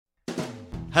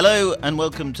Hello and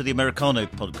welcome to the Americano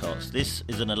podcast. This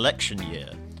is an election year.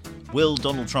 Will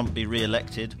Donald Trump be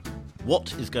re-elected?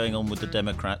 What is going on with the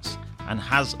Democrats? And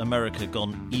has America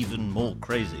gone even more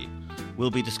crazy?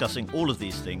 We'll be discussing all of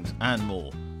these things and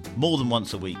more than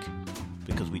once a week,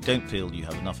 because we don't feel you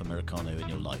have enough Americano in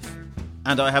your life.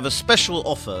 And I have a special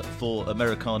offer for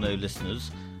Americano listeners.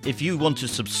 If you want to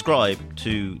subscribe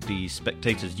to the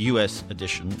Spectator's US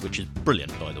edition, which is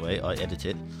brilliant, by the way, I edit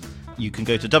it, you can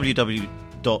go to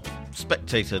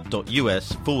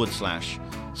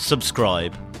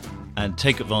www.spectator.us/subscribe and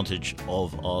take advantage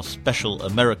of our special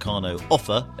Americano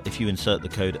offer. If you insert the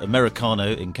code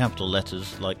Americano in capital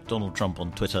letters, like Donald Trump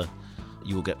on Twitter,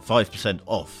 you will get 5%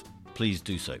 off. Please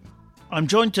do so. I'm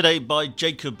joined today by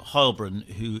Jacob Heilbrunn,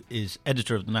 who is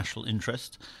editor of The National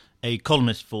Interest, a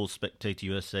columnist for Spectator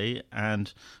USA,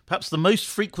 and perhaps the most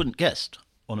frequent guest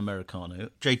on Americano.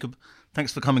 Jacob,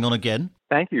 thanks for coming on again.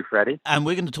 Thank you, Freddie. And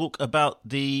we're going to talk about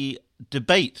the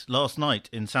debate last night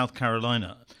in South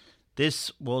Carolina.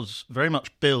 This was very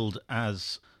much billed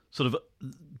as sort of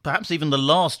perhaps even the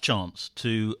last chance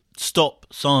to stop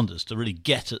Sanders, to really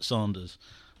get at Sanders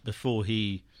before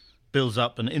he builds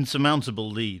up an insurmountable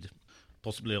lead,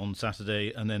 possibly on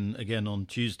Saturday and then again on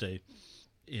Tuesday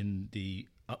in the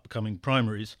upcoming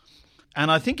primaries.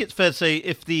 And I think it's fair to say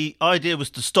if the idea was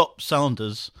to stop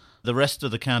Sanders, the rest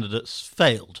of the candidates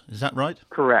failed. Is that right?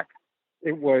 Correct.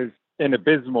 It was an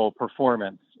abysmal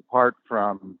performance, apart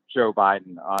from Joe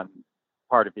Biden on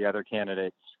part of the other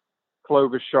candidates.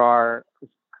 Klobuchar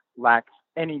lacks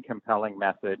any compelling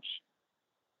message.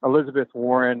 Elizabeth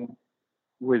Warren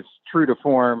was true to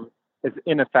form, as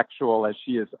ineffectual as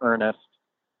she is earnest.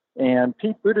 And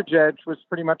Pete Buttigieg was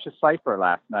pretty much a cipher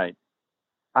last night.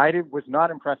 I was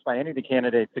not impressed by any of the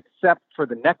candidates except for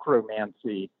the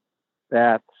necromancy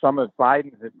that some of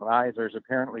Biden's advisors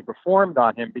apparently performed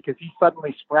on him, because he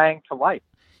suddenly sprang to life.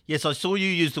 Yes, I saw you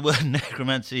use the word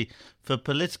necromancy for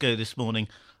Politico this morning.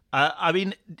 I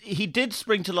mean, he did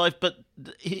spring to life, but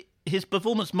his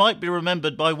performance might be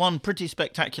remembered by one pretty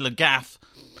spectacular gaffe,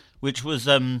 which was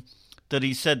that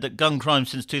he said that gun crime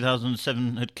since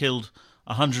 2007 had killed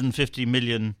 150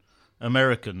 million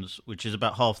Americans, which is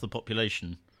about half the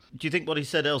population. Do you think what he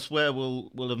said elsewhere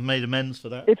will have made amends for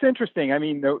that? It's interesting. I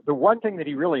mean, the one thing that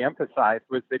he really emphasized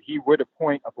was that he would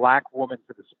appoint a black woman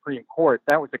to the Supreme Court.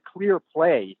 That was a clear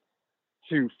play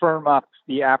to firm up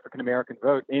the African-American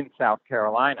vote in South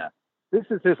Carolina. This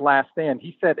is his last stand.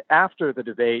 He said after the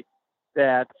debate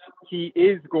that he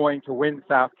is going to win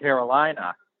South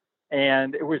Carolina.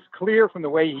 And it was clear from the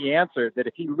way he answered that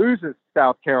if he loses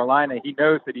South Carolina, he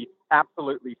knows that he's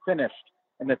absolutely finished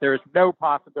and that there is no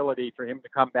possibility for him to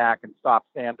come back and stop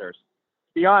Sanders.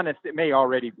 To be honest, it may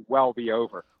already well be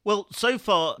over. Well, so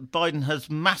far, Biden has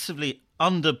massively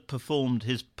underperformed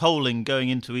his polling going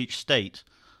into each state.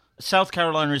 South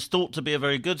Carolina is thought to be a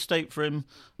very good state for him.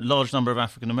 A large number of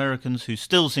African Americans who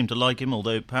still seem to like him,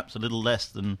 although perhaps a little less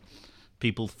than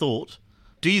people thought.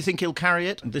 Do you think he'll carry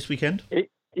it this weekend? It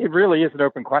really is an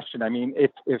open question. I mean,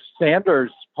 if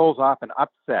Sanders pulls off an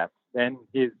upset, then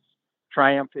his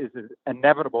triumph is as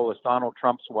inevitable as Donald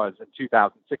Trump's was in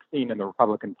 2016 in the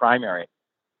Republican primary.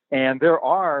 And there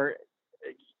are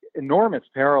enormous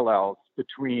parallels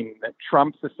between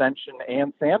Trump's ascension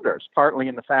and Sanders, partly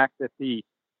in the fact that the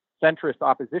centrist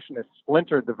opposition has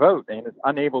splintered the vote and is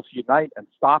unable to unite and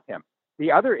stop him.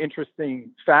 The other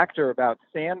interesting factor about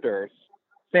Sanders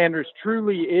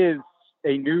truly is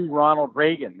a new Ronald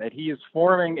Reagan, that he is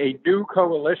forming a new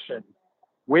coalition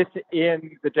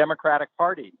within the Democratic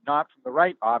Party, not from the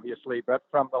right, obviously, but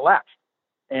from the left,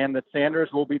 and that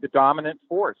Sanders will be the dominant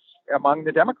force among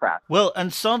the Democrats. Well,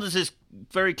 and Sanders is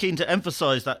very keen to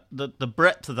emphasize that the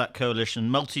breadth of that coalition,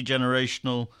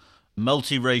 multi-generational,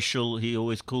 multiracial, he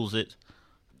always calls it.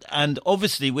 And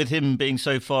obviously, with him being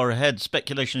so far ahead,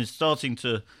 speculation is starting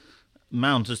to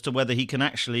mount as to whether he can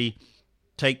actually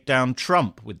take down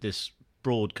Trump with this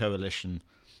broad coalition.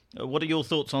 What are your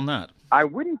thoughts on that? I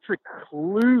wouldn't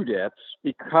preclude it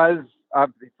because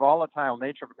of the volatile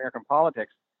nature of American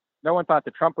politics. No one thought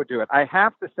that Trump would do it. I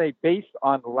have to say, based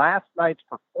on last night's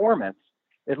performance,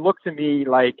 it looked to me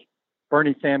like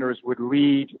Bernie Sanders would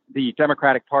lead the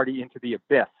Democratic Party into the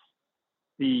abyss.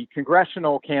 The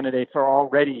congressional candidates are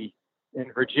already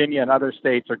in Virginia and other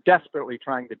states are desperately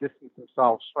trying to distance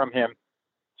themselves from him.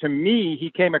 To me,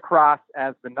 he came across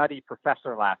as the nutty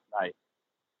professor last night.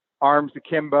 Arms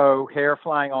akimbo, hair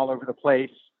flying all over the place,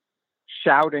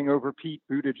 shouting over Pete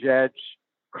Buttigieg,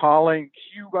 calling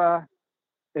Cuba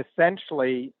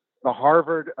essentially the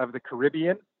Harvard of the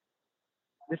Caribbean.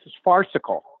 This is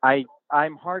farcical.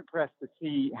 I'm hard-pressed to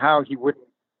see how he wouldn't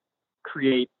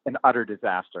create an utter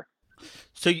disaster.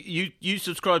 So you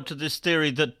subscribe to this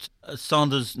theory that a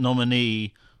Sanders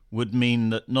nominee would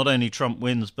mean that not only Trump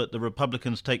wins, but the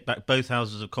Republicans take back both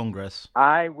houses of Congress?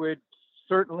 I would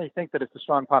certainly think that it's a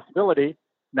strong possibility.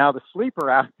 Now, the sleeper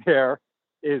out there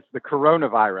is the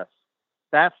coronavirus.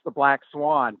 That's the black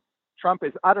swan. Trump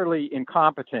is utterly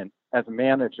incompetent as a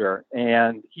manager,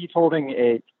 and he's holding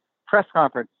a press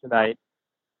conference tonight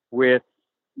with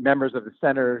members of the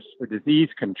Centers for Disease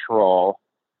Control.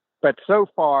 But so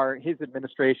far, his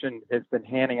administration has been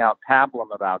handing out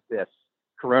pablum about this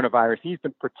coronavirus. He's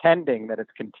been pretending that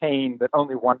it's contained, that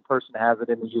only one person has it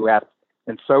in the U.S.,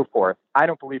 and so forth. I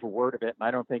don't believe a word of it, and I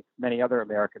don't think many other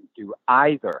Americans do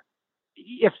either.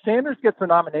 If Sanders gets the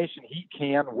nomination, he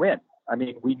can win. I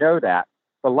mean, we know that.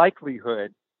 The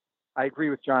likelihood, I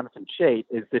agree with Jonathan Chait,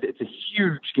 is that it's a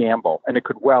huge gamble, and it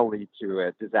could well lead to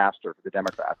a disaster for the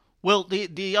Democrats. Well,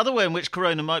 the other way in which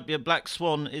corona might be a black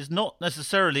swan is not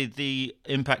necessarily the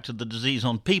impact of the disease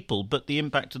on people, but the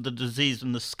impact of the disease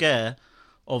and the scare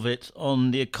of it on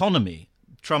the economy.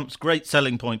 Trump's great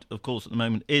selling point, of course, at the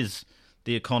moment is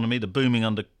the economy, the booming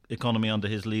economy under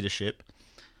his leadership,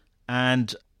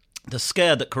 and the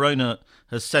scare that corona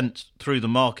has sent through the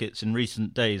markets in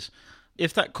recent days.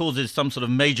 If that causes some sort of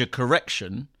major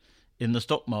correction in the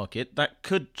stock market, that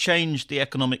could change the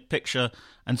economic picture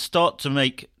and start to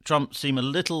make Trump seem a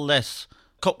little less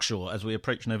cocksure as we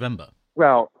approach November.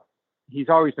 Well, he's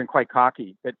always been quite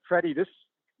cocky. But, Freddie, this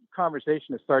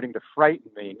conversation is starting to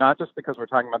frighten me, not just because we're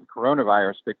talking about the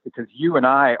coronavirus, but because you and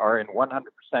I are in 100%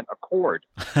 accord.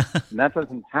 And that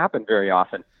doesn't happen very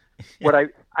often. What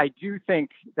I do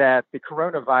think that the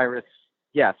coronavirus,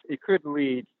 yes, it could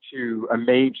lead to a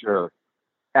major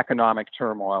economic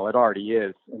turmoil. It already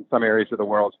is in some areas of the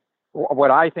world.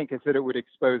 What I think is that it would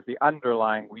expose the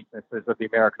underlying weaknesses of the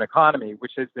American economy,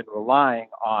 which has been relying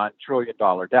on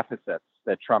trillion-dollar deficits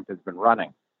that Trump has been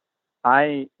running.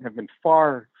 I have been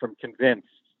far from convinced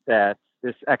that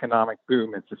this economic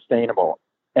boom is sustainable,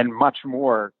 and much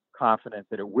more confident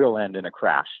that it will end in a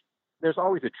crash. There's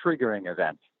always a triggering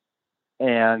event,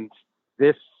 and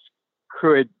this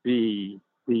could be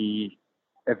the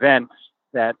event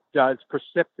that does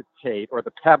precipitate, or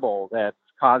the pebble that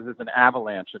causes an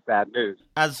avalanche of bad news.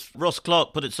 As Ross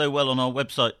Clark put it so well on our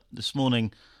website this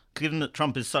morning, given that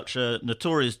Trump is such a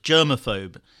notorious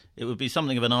germaphobe, it would be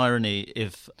something of an irony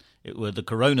if it were the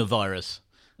coronavirus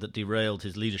that derailed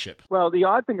his leadership. Well, the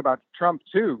odd thing about Trump,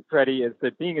 too, Freddie, is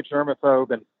that being a germaphobe,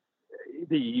 and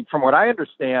from what I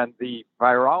understand, the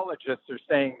virologists are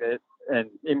saying that, and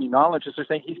immunologists are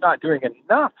saying he's not doing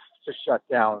enough to shut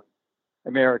down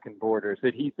American borders,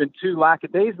 that he's been too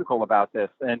lackadaisical about this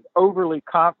and overly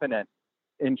confident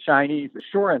in Chinese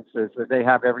assurances that they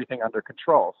have everything under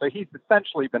control. So he's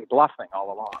essentially been bluffing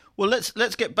all along. Well,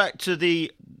 let's get back to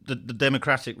the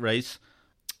Democratic race.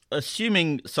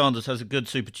 Assuming Sanders has a good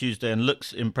Super Tuesday and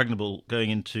looks impregnable going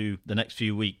into the next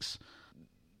few weeks,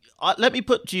 let me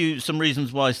put to you some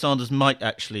reasons why Sanders might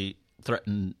actually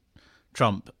threaten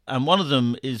Trump. And one of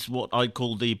them is what I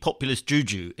call the populist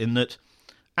juju, in that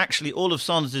actually all of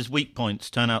Sanders' weak points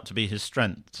turn out to be his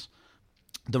strengths.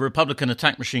 The Republican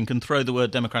attack machine can throw the word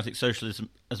democratic socialism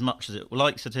as much as it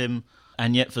likes at him,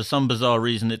 and yet for some bizarre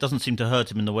reason it doesn't seem to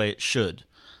hurt him in the way it should.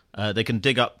 They can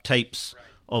dig up tapes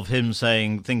of him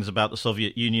saying things about the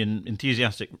Soviet Union,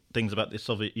 enthusiastic things about the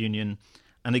Soviet Union,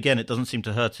 and again, it doesn't seem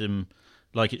to hurt him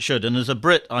like it should. And as a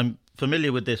Brit, I'm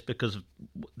familiar with this because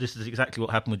this is exactly what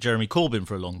happened with Jeremy Corbyn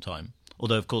for a long time,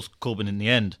 although, of course, Corbyn in the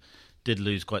end did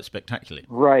lose quite spectacularly.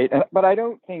 Right, but I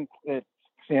don't think that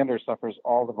Sanders suffers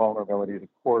all the vulnerabilities of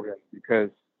Corbyn because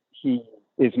he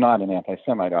is not an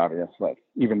anti-Semite, obviously,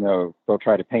 even though they'll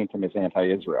try to paint him as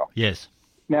anti-Israel. Yes.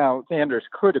 Now, Sanders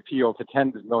could appeal to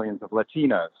tens of millions of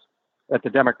Latinos that the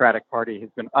Democratic Party has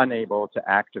been unable to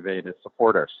activate as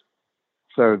supporters.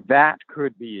 So that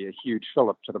could be a huge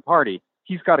fillip to the party.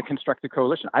 He's got to construct a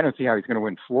coalition. I don't see how he's going to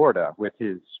win Florida with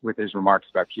his remarks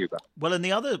about Cuba. Well, and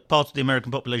the other part of the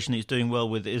American population he's doing well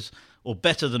with is, or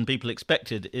better than people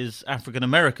expected, is African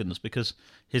Americans, because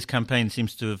his campaign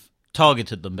seems to have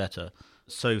targeted them better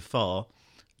so far.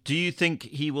 Do you think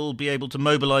he will be able to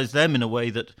mobilize them in a way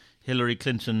that Hillary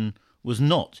Clinton was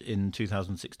not in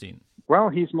 2016? Well,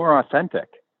 he's more authentic.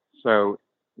 So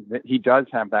he does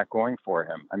have that going for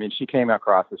him. I mean, she came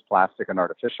across as plastic and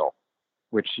artificial,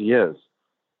 which she is.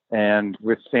 And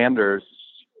with Sanders,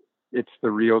 it's the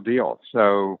real deal.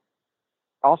 So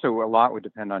also a lot would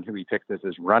depend on who he picks as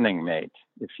his running mate.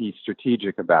 If he's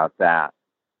strategic about that,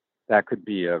 that could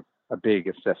be a big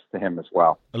assist to him as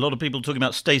well. A lot of people talking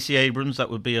about Stacey Abrams. That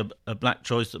would be a black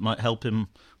choice that might help him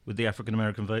with the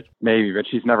African-American vote. Maybe, but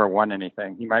she's never won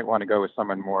anything. He might want to go with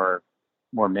someone more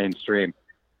mainstream.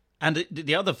 And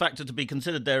the other factor to be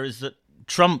considered there is that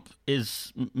Trump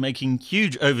is making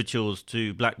huge overtures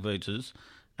to black voters,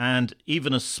 and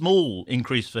even a small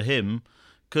increase for him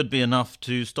could be enough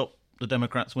to stop the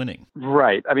Democrats winning.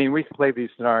 Right. I mean, we can play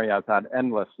these scenarios out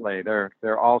endlessly. There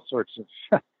are all sorts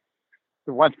of...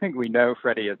 The one thing we know,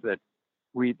 Freddie, is that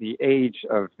the age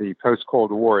of the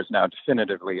post-Cold War is now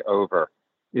definitively over.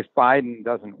 If Biden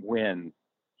doesn't win,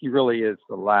 he really is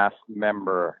the last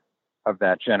member of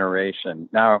that generation.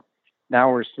 Now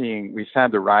we've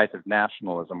had the rise of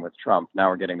nationalism with Trump. Now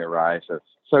we're getting the rise of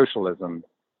socialism,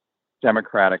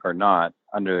 Democratic or not,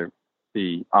 under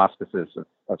the auspices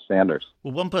of Sanders.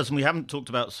 Well, one person we haven't talked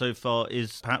about so far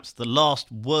is perhaps the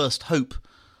last worst hope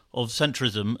of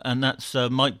centrism, and that's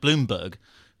Mike Bloomberg,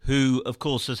 who, of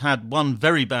course, has had one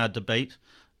very bad debate,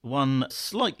 one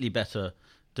slightly better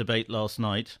debate last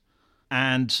night,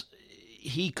 and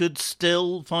he could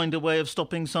still find a way of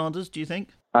stopping Sanders, do you think?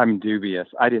 I'm dubious.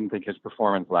 I didn't think his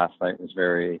performance last night was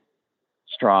very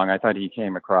strong. I thought he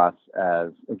came across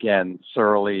as, again,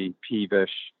 surly,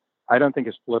 peevish. I don't think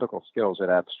his political skills are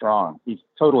that strong. He's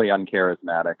totally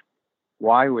uncharismatic.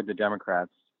 Why would the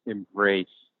Democrats embrace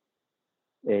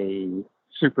a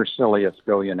supercilious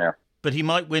billionaire? But he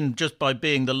might win just by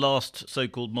being the last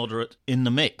so-called moderate in the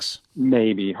mix.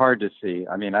 Maybe. Hard to see.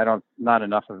 I mean, not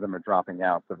enough of them are dropping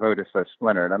out. The vote is so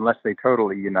splintered, unless they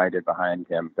totally united behind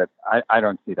him. But I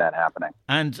don't see that happening.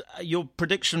 And your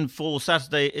prediction for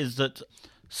Saturday is that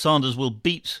Sanders will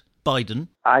beat Biden?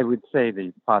 I would say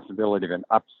the possibility of an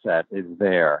upset is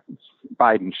there.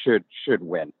 Biden should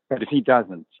win. But if he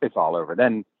doesn't, it's all over.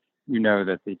 Then you know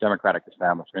that the Democratic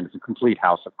establishment is a complete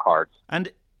house of cards.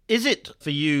 And is it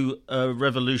for you a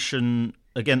revolution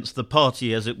against the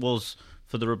party as it was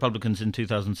for the Republicans in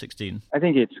 2016? I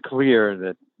think it's clear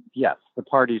that, yes, the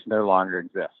parties no longer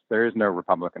exist. There is no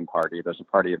Republican Party. There's a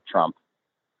party of Trump.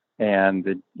 And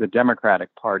the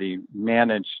Democratic Party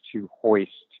managed to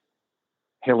hoist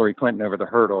Hillary Clinton over the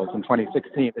hurdles in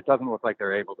 2016. It doesn't look like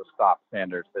they're able to stop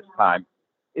Sanders this time.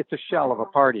 It's a shell of a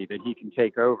party that he can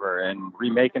take over and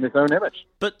remake in his own image.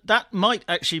 But that might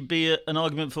actually be an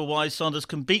argument for why Sanders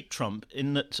can beat Trump,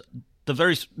 in that the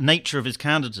very nature of his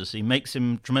candidacy makes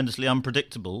him tremendously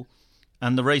unpredictable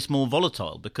and the race more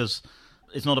volatile, because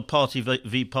it's not a party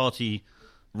v party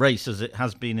race as it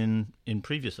has been in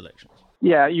previous elections.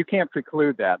 Yeah, you can't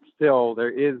preclude that. Still, there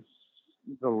is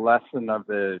the lesson of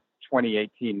the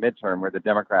 2018 midterm where the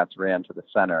Democrats ran to the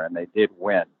center and they did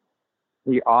win.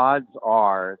 The odds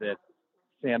are that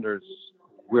Sanders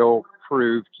will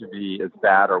prove to be as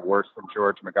bad or worse than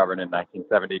George McGovern in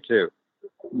 1972.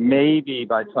 Maybe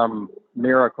by some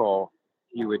miracle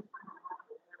he would,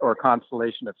 or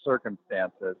constellation of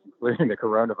circumstances, including the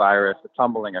coronavirus, the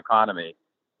tumbling economy,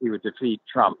 he would defeat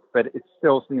Trump. But it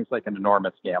still seems like an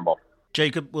enormous gamble.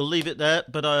 Jacob, we'll leave it there,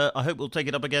 but I hope we'll take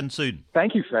it up again soon.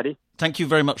 Thank you, Freddie. Thank you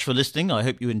very much for listening. I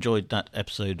hope you enjoyed that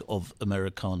episode of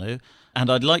Americano. And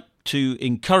I'd like to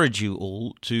encourage you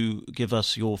all to give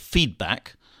us your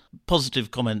feedback,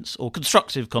 positive comments or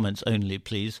constructive comments only,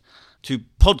 please, to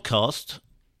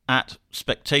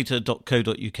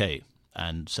podcast@spectator.co.uk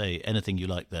and say anything you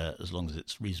like there as long as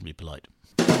it's reasonably polite.